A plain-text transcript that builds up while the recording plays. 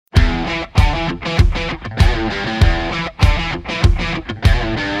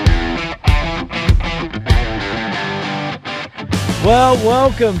Well,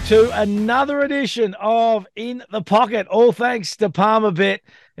 welcome to another edition of In the Pocket. All thanks to Palmer.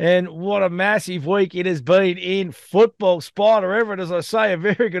 And what a massive week it has been in football. Spider Everett, as I say, a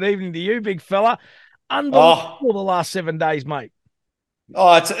very good evening to you, big fella. Unbelievable Oh, the last 7 days, mate.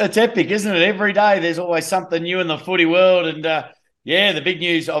 it's epic, isn't it? Every day there's always something new in the footy world, and the big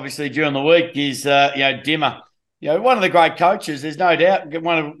news obviously during the week is Dimmer. One of the great coaches. There's no doubt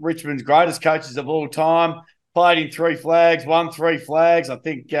one of Richmond's greatest coaches of all time. Played in three flags, won three flags. I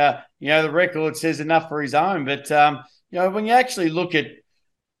think the record says enough for his own. But when you actually look at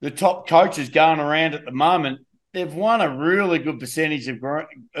the top coaches going around at the moment, they've won a really good percentage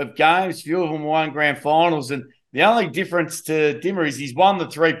of games. Few of them won grand finals, and the only difference to Dimmer is he's won the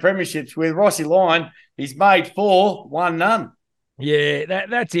three premierships. With Rossi Lyon, he's made four, won none. Yeah,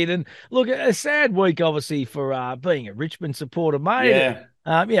 that's it. And look, a sad week, obviously, for being a Richmond supporter, mate. Yeah.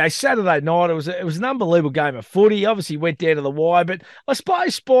 Saturday night it was an unbelievable game of footy. Obviously, went down to the wire, but I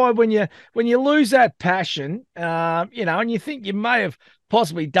suppose, Spy, when you lose that passion, and you think you may have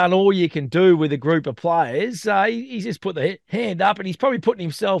possibly done all you can do with a group of players, he's just put the hand up, and he's probably putting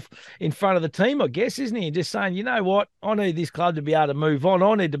himself in front of the team, I guess, isn't he? And just saying, you know what, I need this club to be able to move on.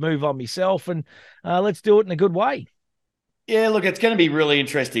 I need to move on myself, and let's do it in a good way. Yeah, look, it's going to be really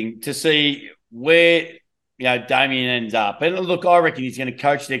interesting to see where Damien ends up. And look, I reckon he's going to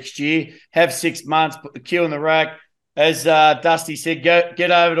coach next year, have 6 months, put the cue in the rack. As Dusty said, get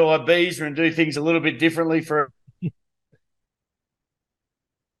over to Ibiza and do things a little bit differently. To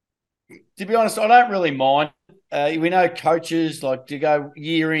be honest, I don't really mind. We know coaches like to go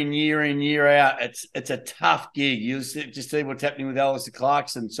year in, year out. It's a tough gig. You just see what's happening with Alistair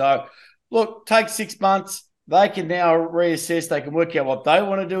Clarkson. So, look, take 6 months. They can now reassess. They can work out what they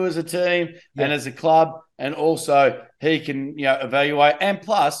want to do as a team and as a club, and also he can evaluate. And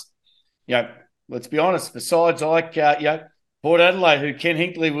plus, let's be honest, for sides like Port Adelaide, who Ken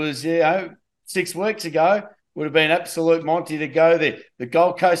Hinkley was 6 weeks ago, would have been absolute Monty to go there. The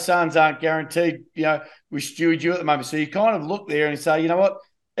Gold Coast Suns aren't guaranteed, with Stewie Dew at the moment. So you kind of look there and say, you know what,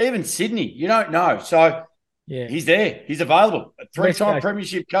 even Sydney, you don't know. So Yeah. he's there. He's available. A West three-time Coast.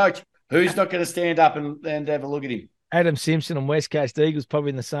 premiership coach. Who's not going to stand up and have a look at him? Adam Simpson and West Coast Eagles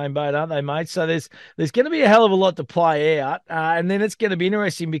probably in the same boat, aren't they, mate? So there's going to be a hell of a lot to play out, and then it's going to be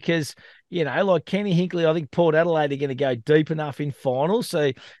interesting because like Kenny Hinkley, I think Port Adelaide are going to go deep enough in finals,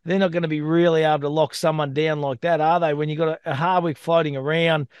 so they're not going to be really able to lock someone down like that, are they? When you got a Hardwick floating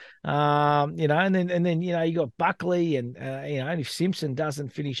around, and then you got Buckley, and and if Simpson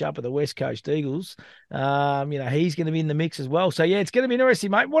doesn't finish up at the West Coast Eagles, he's going to be in the mix as well. So yeah, it's going to be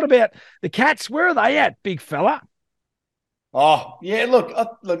interesting, mate. What about the Cats? Where are they at, big fella? Oh, yeah, look, I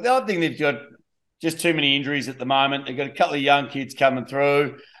think they've got just too many injuries at the moment. They've got a couple of young kids coming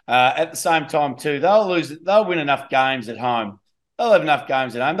through. At the same time, too, they'll win enough games at home. They'll have enough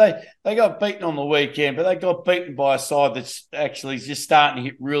games at home. They got beaten on the weekend, but they got beaten by a side that's actually just starting to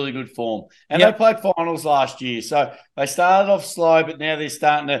hit really good form. And They played finals last year. So they started off slow, but now they're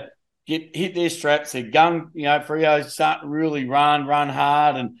starting to hit their straps. Their gun, Freo's starting to really run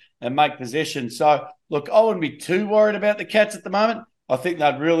hard and make possession. So look, I wouldn't be too worried about the Cats at the moment. I think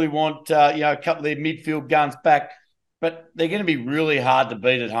they'd really want, a couple of their midfield guns back, but they're going to be really hard to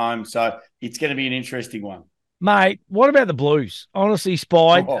beat at home. So it's going to be an interesting one. Mate, what about the Blues? Honestly,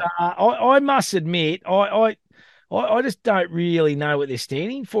 Spide, Oh, I must admit, I just don't really know what they're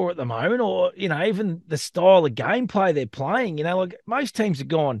standing for at the moment, or even the style of gameplay they're playing. Like most teams have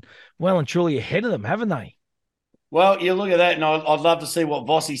gone well and truly ahead of them, haven't they? well, you look at that, and I'd love to see what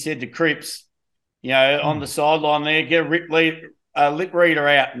Vossi said to Cripps, on the sideline there, get a lip reader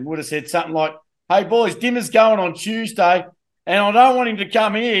out, and would have said something like, "Hey, boys, Dimmer's going on Tuesday, and I don't want him to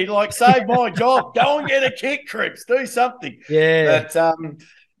come here. Like, save my job. Go and get a kick, Cripps. Do something." Yeah,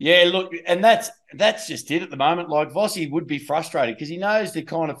 But, look, and that's just it at the moment. Like, Vossi would be frustrated because he knows the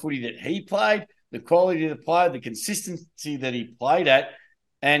kind of footy that he played, the quality of the player, the consistency that he played at,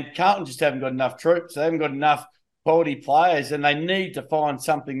 and Carlton just haven't got enough troops. They haven't got enough quality players, and they need to find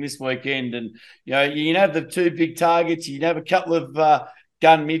something this weekend. And you can have the two big targets, you can have a couple of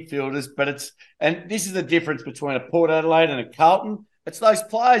gun midfielders, and this is the difference between a Port Adelaide and a Carlton. It's those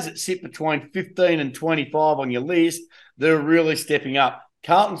players that sit between 15 and 25 on your list that are really stepping up.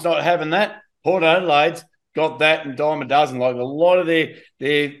 Carlton's not having that. Port Adelaide's got that and dime a dozen. Like a lot of their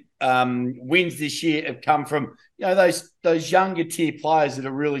wins this year have come from those younger tier players that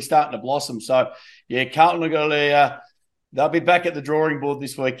are really starting to blossom. So yeah, Carlton have got they'll be back at the drawing board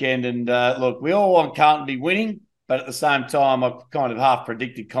this weekend. And look, we all want Carlton to be winning, but at the same time, I kind of half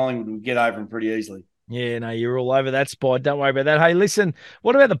predicted Collingwood would get over them pretty easily. Yeah, no, you're all over that spot. Don't worry about that. Hey, listen,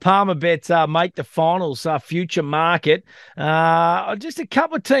 what about the Palmer bet make the finals future market? Just a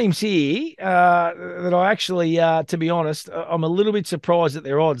couple of teams here that I actually, to be honest, I'm a little bit surprised at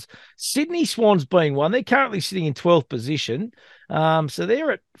their odds. Sydney Swans being one. They're currently sitting in 12th position. So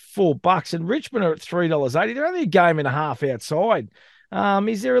they're at $4 and Richmond are at $3.80. They're only a game and a half outside.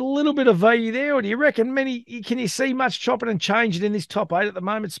 Is there a little bit of value there, or do you reckon can you see much chopping and changing in this top eight at the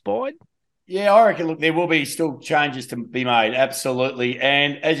moment, Spide? Yeah, I reckon, look, there will be still changes to be made, absolutely.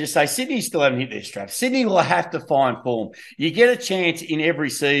 And as you say, Sydney still haven't hit their straps. Sydney will have to find form. You get a chance in every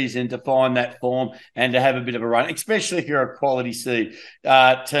season to find that form and to have a bit of a run, especially if you're a quality team.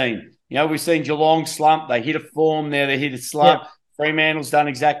 You know, we've seen Geelong slump. They hit a form there. They hit a slump. Yep. Fremantle's done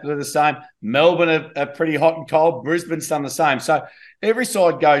exactly the same. Melbourne are pretty hot and cold. Brisbane's done the same. So every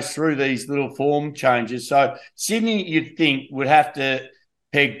side goes through these little form changes. So Sydney, you'd think, would have to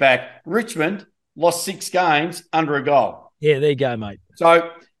peg back. Richmond lost 6 games under a goal. Yeah, there you go, mate. So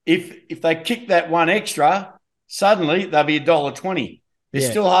if they kick that one extra, suddenly they'll be $1.20. There's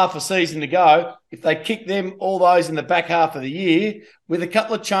still half a season to go. If they kick them, all those in the back half of the year, with a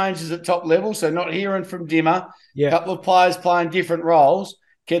couple of changes at top level, so not hearing from Dimmer, a couple of players playing different roles,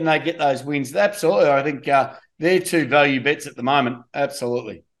 can they get those wins? Absolutely. I think they're 2 value bets at the moment.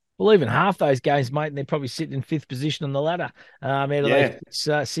 Absolutely. Well, even half those games, mate, and they're probably sitting in 5th position on the ladder out of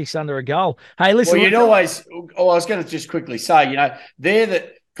those 6 under a goal. Hey, listen. Well, I was going to just quickly say, they're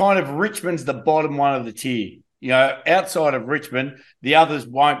the kind of Richmond's the bottom one of the tier. Outside of Richmond, the others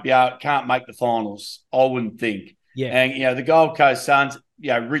can't make the finals, I wouldn't think. Yeah. And, the Gold Coast Suns,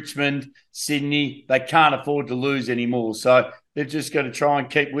 Richmond, Sydney, they can't afford to lose anymore. So they've just got to try and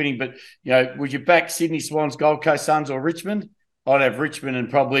keep winning. But, would you back Sydney Swans, Gold Coast Suns or Richmond? I'd have Richmond and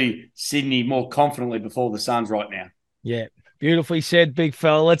probably Sydney more confidently before the Suns right now. Yeah, beautifully said, big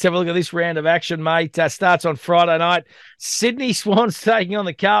fella. Let's have a look at this round of action, mate. Starts on Friday night. Sydney Swans taking on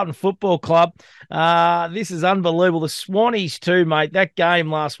the Carlton Football Club. This is unbelievable. The Swannies too, mate. That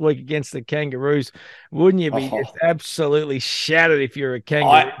game last week against the Kangaroos, wouldn't you be just absolutely shattered if you're a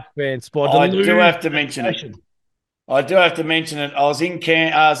Kangaroo fan? Spot. I do have to mention it. I was in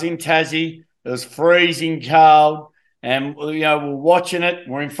Tassie. It was freezing cold. And, we're watching it.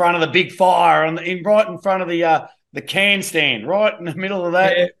 We're in front of the big fire right in front of the can stand, right in the middle of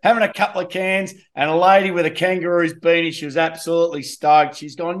that, having a couple of cans. And a lady with a Kangaroos beanie, she was absolutely stoked.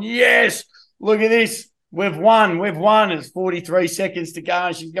 She's gone, yes, look at this. We've won. It's 43 seconds to go.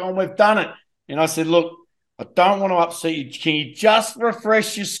 And she's going, we've done it. And I said, look, I don't want to upset you. Can you just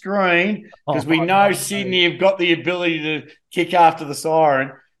refresh your screen? Because we know Sydney have got the ability to kick after the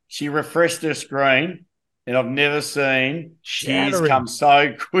siren. She refreshed her screen. And I've never seen tears come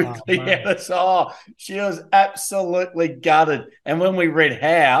so quickly out of her. She was absolutely gutted. And when we read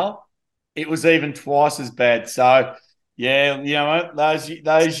how, it was even twice as bad. So, those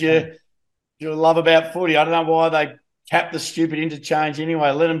you'll love about footy. I don't know why they cap the stupid interchange anyway.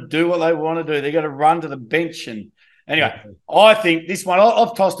 Let them do what they want to do. They got to run to the bench. And anyway, I think this one,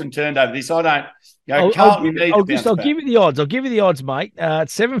 I've tossed and turned over this. I don't. I'll give you the odds. I'll give you the odds, mate.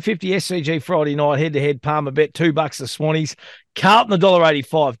 It's $7.50 SCG Friday night, head-to-head Palmer bet, $2 the Swannies. Carlton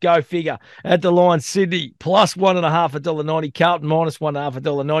 $1.85. Go figure. At the line, Sydney plus 1.5 $1.90. Carlton minus 1.5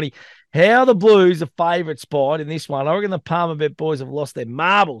 $1.90. How the Blues are favourite spot in this one? I reckon the Palmer bet boys have lost their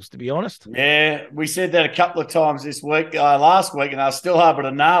marbles, to be honest. Yeah, we said that a couple of times this week, last week, and they were still able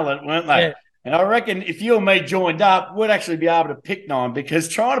to nail it, weren't they? Yeah. And I reckon if you and me joined up, we'd actually be able to pick 9, because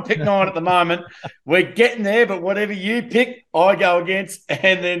trying to pick 9 at the moment, we're getting there, but whatever you pick, I go against.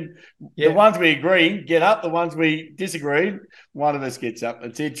 And then the ones we agree get up, the ones we disagree, one of us gets up.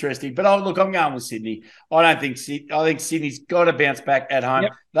 It's interesting. But I'm going with Sydney. I think Sydney's got to bounce back at home.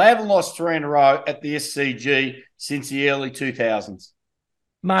 Yep. They haven't lost 3 in a row at the SCG since the early 2000s.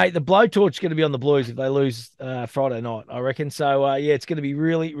 Mate, the blowtorch is going to be on the Blues if they lose Friday night, I reckon. So, it's going to be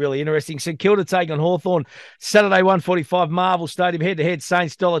really, really interesting. St Kilda taking on Hawthorn Saturday, 1:45, Marvel Stadium, head-to-head,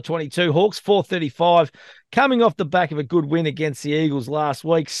 Saints $1.22, Hawks $4.35. Coming off the back of a good win against the Eagles last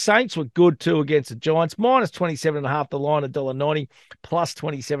week. Saints were good too against the Giants, minus 27.5 the line, $1.90, plus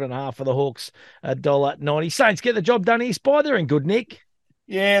 27.5 for the Hawks, $1.90. Saints get the job done here, Spy. They're in good nick.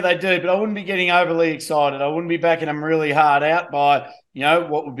 Yeah, they do, but I wouldn't be getting overly excited. I wouldn't be backing them really hard out by,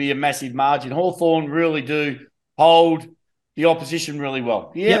 what would be a massive margin. Hawthorn really do hold the opposition really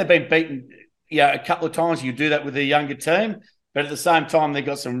well. Yeah, they've been beaten a couple of times. You do that with a younger team, but at the same time, they've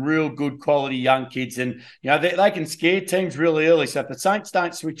got some real good quality young kids. And, they can scare teams really early. So if the Saints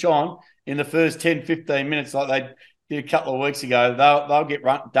don't switch on in the first 10, 15 minutes like they did a couple of weeks ago, they'll get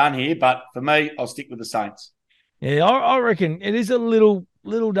done here. But for me, I'll stick with the Saints. Yeah, I reckon it is a little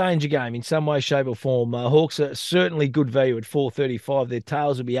little danger game in some way, shape, or form. Hawks are certainly good value at 4.35. Their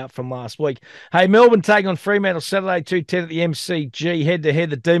tails will be up from last week. Hey, Melbourne take on Fremantle Saturday 2:10 at the MCG. Head to head,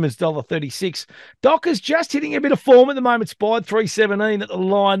 the Demons $1.36. Dockers just hitting a bit of form at the moment. Spied 3.17 at the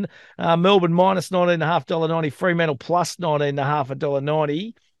line. Melbourne minus $19.5, Fremantle plus $19.5,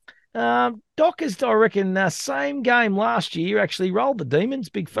 $1.90. Dockers, I reckon, same game last year, actually rolled the Demons,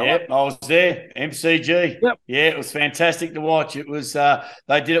 big fella. Yep, I was there. MCG. Yep. Yeah, it was fantastic to watch. It was they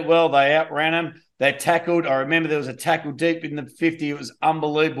did it well. They outran them. They tackled. I remember there was a tackle deep in the 50. It was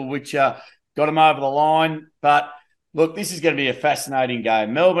unbelievable, which got them over the line. But look, this is going to be a fascinating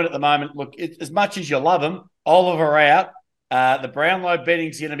game. Melbourne at the moment, look, as much as you love them, Oliver out. The Brownlow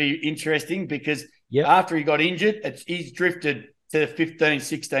betting's going to be interesting because after he got injured, he's drifted to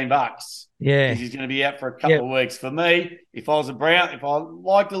 $15-16. Yeah. Because he's going to be out for a couple of weeks. For me, if I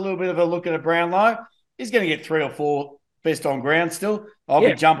liked a little bit of a look at a Brownlow, he's going to get 3 or 4 best on ground still. I'll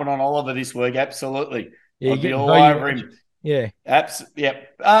be jumping on Oliver this week, absolutely. Yeah, I'll be all over him. Yeah.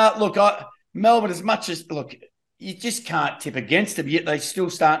 Look, Melbourne, as much as, look, you just can't tip against them, yet they're still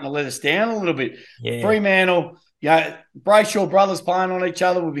starting to let us down a little bit. Yeah. Fremantle, Brayshaw brothers playing on each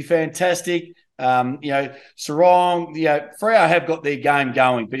other would be fantastic. Sarong, Freo have got their game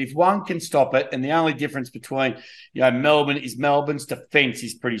going, but if one can stop it, and the only difference between, Melbourne is Melbourne's defence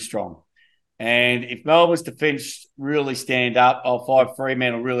is pretty strong. And if Melbourne's defence really stand up, I'll find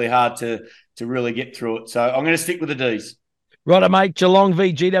Fremantle really hard to really get through it. So I'm going to stick with the Ds. Righto, mate. Geelong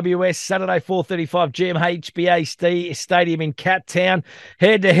v GWS, Saturday, 4.35, GMHBA Stadium in Cat Town.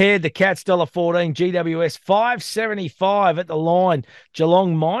 Head-to-head, the Cats $1.14, GWS $5.75 at the line.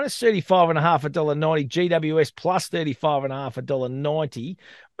 Geelong minus 35.5, $1.90, GWS plus 35.5, $1.90.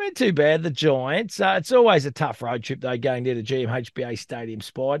 We're too bad, the Giants. It's always a tough road trip, though, going there to GMHBA Stadium,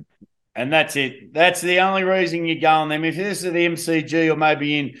 Spide. And that's it. That's the only reason you go on them. If this is the MCG or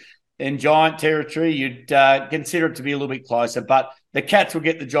maybe in Giant territory, you'd consider it to be a little bit closer. But the Cats will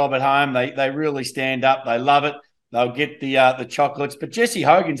get the job at home. They really stand up. They love it. They'll get the chocolates. But Jesse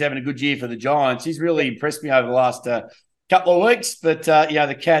Hogan's having a good year for the Giants. He's really impressed me over the last couple of weeks. But,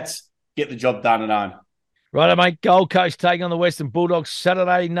 the Cats get the job done at home. Righto, mate. Gold Coast taking on the Western Bulldogs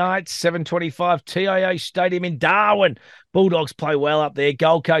Saturday night, 7:25, TIO Stadium in Darwin. Bulldogs play well up there.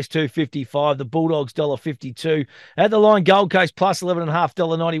 Gold Coast $2.55, the Bulldogs $1.52. At the line, Gold Coast plus $11.5,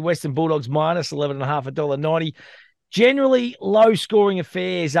 $1.90, Western Bulldogs minus $11.5, $1.90. Generally low-scoring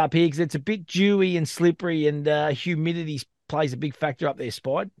affairs up here because it's a bit dewy and slippery, and humidity plays a big factor up there,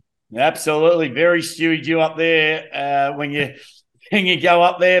 Spide. Absolutely. Very stewy dew up there when you go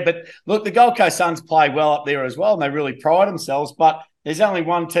up there. But look, the Gold Coast Suns play well up there as well, and they really pride themselves. But there's only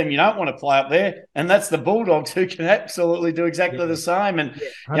one team you don't want to play up there, and that's the Bulldogs, who can absolutely do exactly the same. And,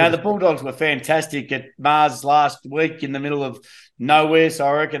 the Bulldogs were fantastic at Mars last week in the middle of nowhere, so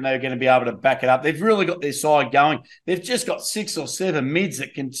I reckon they're going to be able to back it up. They've really got their side going. They've just got 6 or 7 mids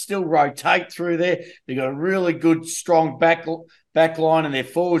that can still rotate through there. They've got a really good, strong back line, and their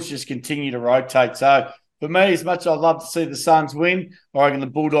forwards just continue to rotate. So, for me, as much as I'd love to see the Suns win, I reckon the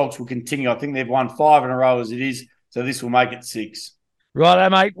Bulldogs will continue. I think they've won 5 in a row as it is, so this will make it 6. Righto,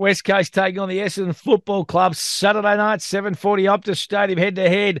 mate. West Coast taking on the Essendon Football Club Saturday night, 7:40, Optus Stadium,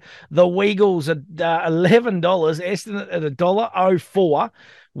 head-to-head. The Weagles at $11, Essendon at $1.04.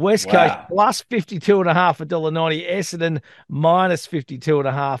 West Coast plus 52.5, $1.90. Essendon minus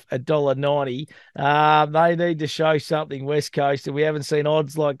 52.5, $1.90. They need to show something, West Coast, and we haven't seen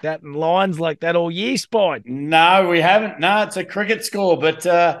odds like that and lines like that all year, Spine. No, we haven't. No, it's a cricket score, but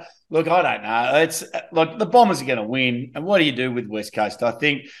look, I don't know. It's like the Bombers are going to win, and what do you do with West Coast? I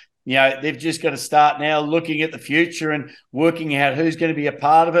think they've just got to start now looking at the future and working out who's going to be a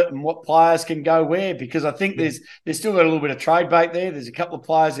part of it and what players can go where, because I think there's still got a little bit of trade bait there. There's a couple of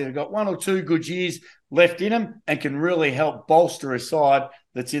players that have got 1 or 2 good years left in them and can really help bolster a side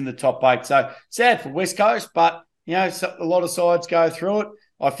that's in the top 8. So sad for West Coast, but, a lot of sides go through it.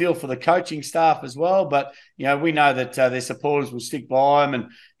 I feel for the coaching staff as well, but, we know that their supporters will stick by them and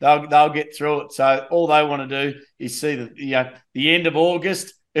they'll get through it. So all they want to do is see the end of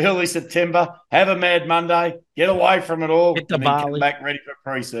August, early September, have a Mad Monday, get away from it all, get to and then Bali. come back ready for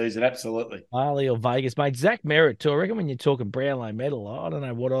pre-season. Absolutely. Bali or Vegas, mate. Zach Merritt, too. I reckon when you're talking Brownlow medal, I don't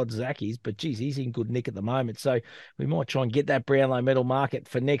know what odds Zach is, but, geez, he's in good nick at the moment. So we might try and get that Brownlow medal market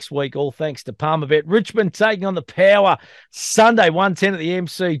for next week, all thanks to Palmerbet. Richmond taking on the Power Sunday, 1:10 at the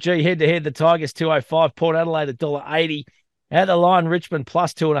MCG. Head-to-head, the Tigers $2.05, Port Adelaide $1.80. At the line, Richmond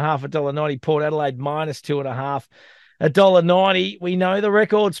plus 2.5, $1.90, Port Adelaide minus 2.5. $1.90. We know the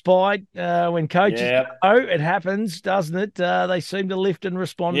record, Spy. When coaches go, it happens, doesn't it? They seem to lift and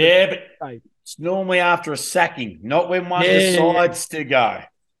respond. Yeah, but It's normally after a sacking, not when one Yeah, decides to go.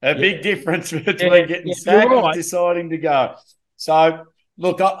 A yeah, big difference between yeah, getting yeah. You're sacked and right. deciding to go. So,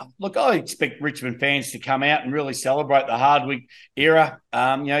 I expect Richmond fans to come out and really celebrate the Hardwick era.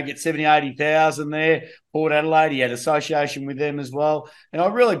 Get 70, 80,000 there. Port Adelaide, he had association with them as well. And I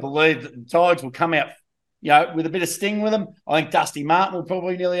really believe that the Tigers will come out, with a bit of sting with them. I think Dusty Martin will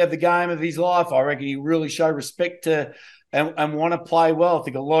probably nearly have the game of his life. I reckon he really show respect to and want to play well. I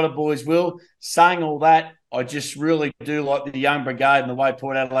think a lot of boys will. Saying all that, I just really do like the young brigade and the way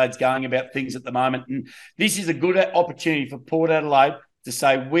Port Adelaide's going about things at the moment. And this is a good opportunity for Port Adelaide to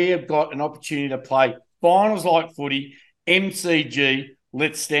say we have got an opportunity to play finals like footy, MCG.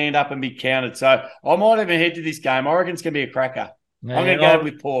 Let's stand up and be counted. So I might even head to this game. I reckon it's going to be a cracker. I'm going to go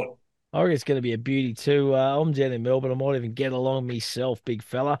with Port. I reckon it's going to be a beauty too. I'm down in Melbourne. I might even get along myself, big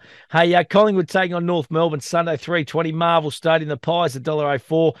fella. Hey, Collingwood taking on North Melbourne Sunday 3:20 Marvel Stadium. The Pies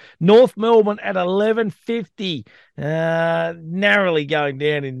 $1.04. North Melbourne at 11.50. Narrowly going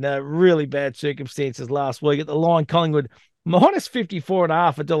down in really bad circumstances last week at the line. Collingwood minus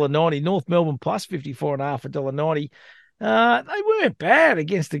 54.5 $1.90. North Melbourne plus 54.5 $1.90. They weren't bad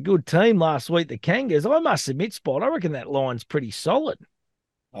against a good team last week, the Kangas. I must admit, Spot, I reckon that line's pretty solid.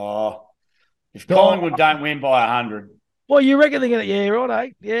 Oh, if Oh, Collingwood don't win by 100. well, you reckon they're going to, yeah,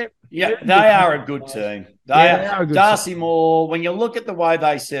 right, eh? Yeah, they are a good team. Yeah, they are a good Darcy team. Moore, when you look at the way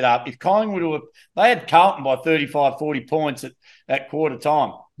they set up, if Collingwood they had Carlton by 35, 40 points at quarter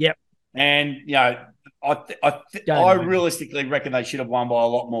time. Yep. And, I realistically reckon they should have won by a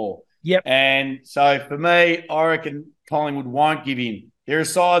lot more. Yep. And so for me, I reckon Collingwood won't give in. They're a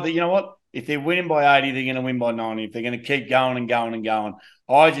side that, you know what? If they're winning by 80, they're going to win by 90. If they're going to keep going and going and going.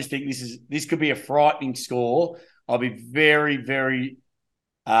 I just think this could be a frightening score. I'll be very, very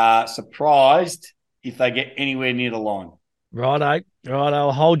surprised if they get anywhere near the line. Right.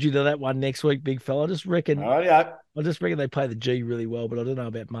 I'll hold you to that one next week, big fella. I just reckon they play the G really well, but I don't know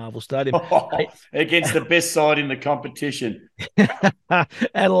about Marvel Stadium. Against the best side in the competition.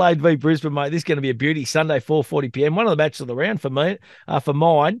 Adelaide v Brisbane, mate. This is going to be a beauty. Sunday, 4:40 p.m. One of the matches of the round for me, for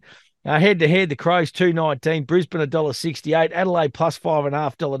mine. Head to head, the Crows $2.19, Brisbane $1.68, Adelaide plus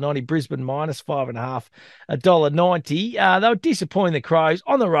 $5.5 $1.90, Brisbane minus $5.5 $1.90. They were disappointing, the Crows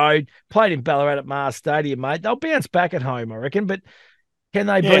on the road, played in Ballarat at Mars Stadium, mate. They'll bounce back at home, I reckon, but can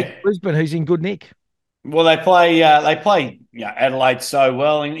they beat Brisbane, who's in good nick? Well, they play Adelaide so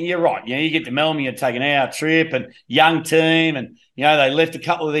well, and you're right. You get to Melbourne, you take an hour trip, and young team, and they left a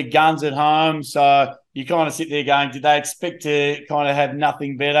couple of their guns at home, so you kind of sit there going, did they expect to kind of have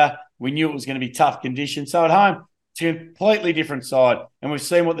nothing better? We knew it was going to be tough conditions. So at home, it's a completely different side, and we've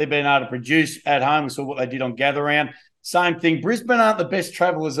seen what they've been able to produce at home. We saw what they did on Gather Round. Same thing. Brisbane aren't the best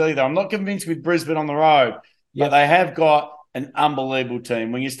travellers either. I'm not convinced with Brisbane on the road, but they have got an unbelievable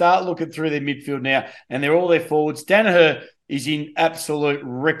team. When you start looking through their midfield now, and they're all their forwards, Danaher is in absolute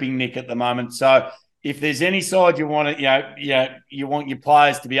ripping nick at the moment. So if there's any side you want you want your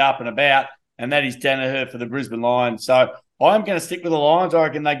players to be up and about, and that is Danaher for the Brisbane Lions. So I'm going to stick with the Lions. I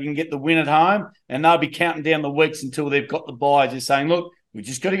reckon they can get the win at home, and they'll be counting down the weeks until they've got the bye, just saying, look, we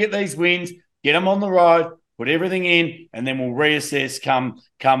just got to get these wins, get them on the road, put everything in, and then we'll reassess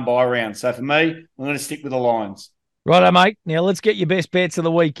come bye round. So for me, I'm going to stick with the Lions. Righto, mate. Now let's get your best bets of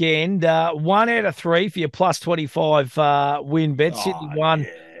the weekend. 1 out of 3 for your plus 25 win bet. Sydney won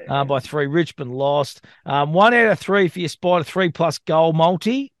by 3. Richmond lost. 1 out of 3 for your Spider 3+ goal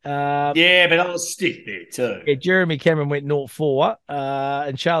multi. But I was stiff there too. Yeah, Jeremy Cameron went 0-4,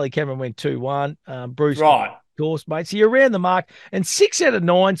 and Charlie Cameron went 2-1. Bruce, right, of course, mate. So you're around the mark, and 6 out of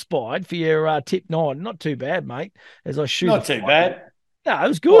 9 Spied for your tip 9. Not too bad, mate. As I shoot, not too bad. No, it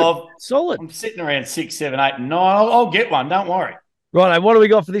was good. Well, solid. I'm sitting around 6, 7, 8, and 9. I'll get one. Don't worry. Righto, what do we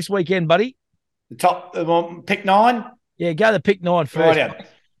got for this weekend, buddy? The top pick 9. Yeah, go to pick 9 first.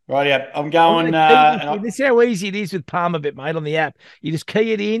 Right. I'm going. This is how easy it is with Palmer Bet, mate, on the app. You just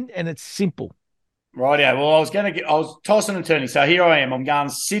key it in, and it's simple. Right. Well, I was tossing and turning. So here I am. I'm going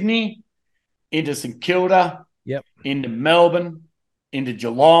Sydney into St Kilda. Yep. Into Melbourne, into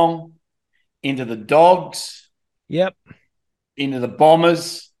Geelong, into the Dogs. Yep. Into the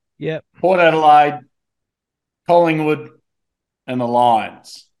Bombers. Yep. Port Adelaide, Collingwood, and the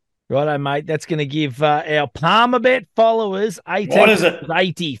Lions. Righto, mate. That's going to give our Palmer Bet followers 80. What is it?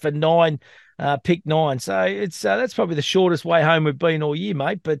 80 for 9, pick 9. So it's that's probably the shortest way home we've been all year,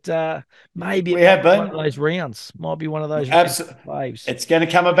 mate. But maybe we have been one of those rounds. Might be one of those waves. It's going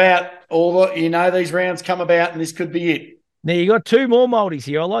to come about. These rounds come about, and this could be it. Now, you got 2 more multis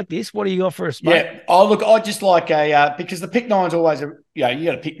here. I like this. What do you got for us, mate? Yeah. I just like because the pick 9's always you got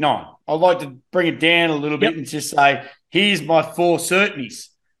to pick 9. I like to bring it down a little bit and just say, here's my 4 certainties.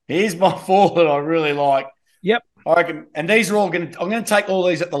 Here's my four that I really like. Yep. I reckon, and these are all going to. I'm going to take all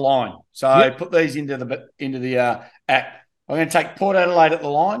these at the line. So Yep. put these into the app. I'm going to take Port Adelaide at the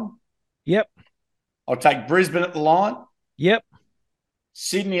line. Yep. I'll take Brisbane at the line. Yep.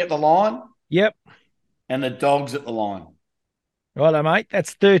 Sydney at the line. Yep. And the Dogs at the line. Righto, mate.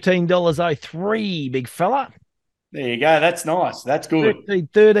 That's $13.03, big fella. There you go. That's nice. That's good.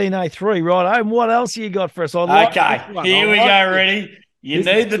 13.03, righto. And what else you got for us? Okay, here we go. Ready? You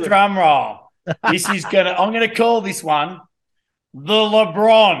need the drum roll. I'm going to call this one the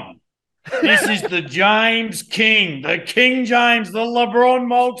LeBron. This is the James King, the King James, the LeBron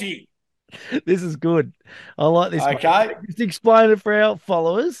multi. This is good. I like this. Okay. One. Just explain it for our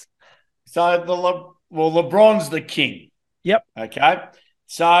followers. So LeBron's the king. Yep. Okay.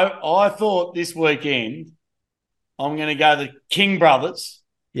 So I thought this weekend I'm going to go the King brothers.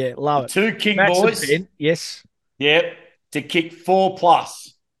 Yeah, love it. Two King Matt boys. Spida, yes. Yep. To kick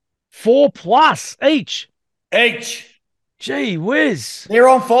 4+. 4+ each. Each. Gee whiz. They're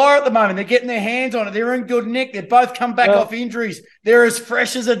on fire at the moment. They're getting their hands on it. They're in good nick. They've both come back off injuries. They're as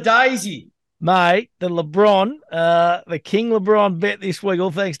fresh as a daisy. Mate, the LeBron, the King LeBron bet this week,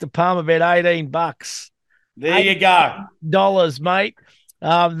 all thanks to Palmer bet, $18. There you go. Dollars, mate.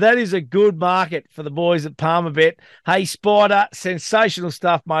 That is a good market for the boys at Palmer Bet. Hey, Spider, sensational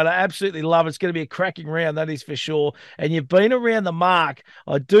stuff, mate. I absolutely love it. It's going to be a cracking round, that is for sure. And you've been around the mark.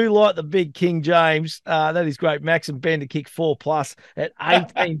 I do like the big King James. That is great. Max and Ben to kick 4+ at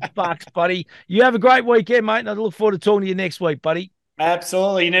 $18, buddy. You have a great weekend, mate, and I look forward to talking to you next week, buddy.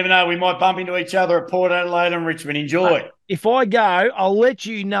 Absolutely. You never know. We might bump into each other at Port Adelaide and Richmond. Enjoy. If I go, I'll let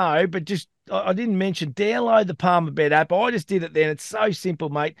you know, but just I didn't mention, download the Palmer Bet app. I just did it then. It's so simple,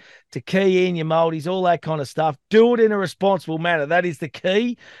 mate, to key in your multis, all that kind of stuff. Do it in a responsible manner. That is the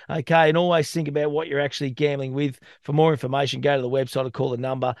key. Okay, and always think about what you're actually gambling with. For more information, go to the website or call the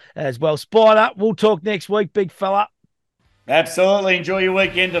number as well. Spider, we'll talk next week, big fella. Absolutely. Enjoy your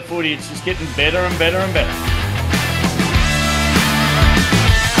weekend of footy. It's just getting better and better and better.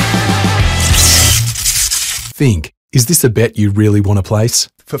 Think, is this a bet you really want to place?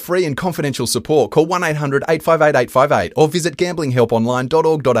 For free and confidential support, call 1-800-858-858 or visit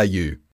gamblinghelponline.org.au.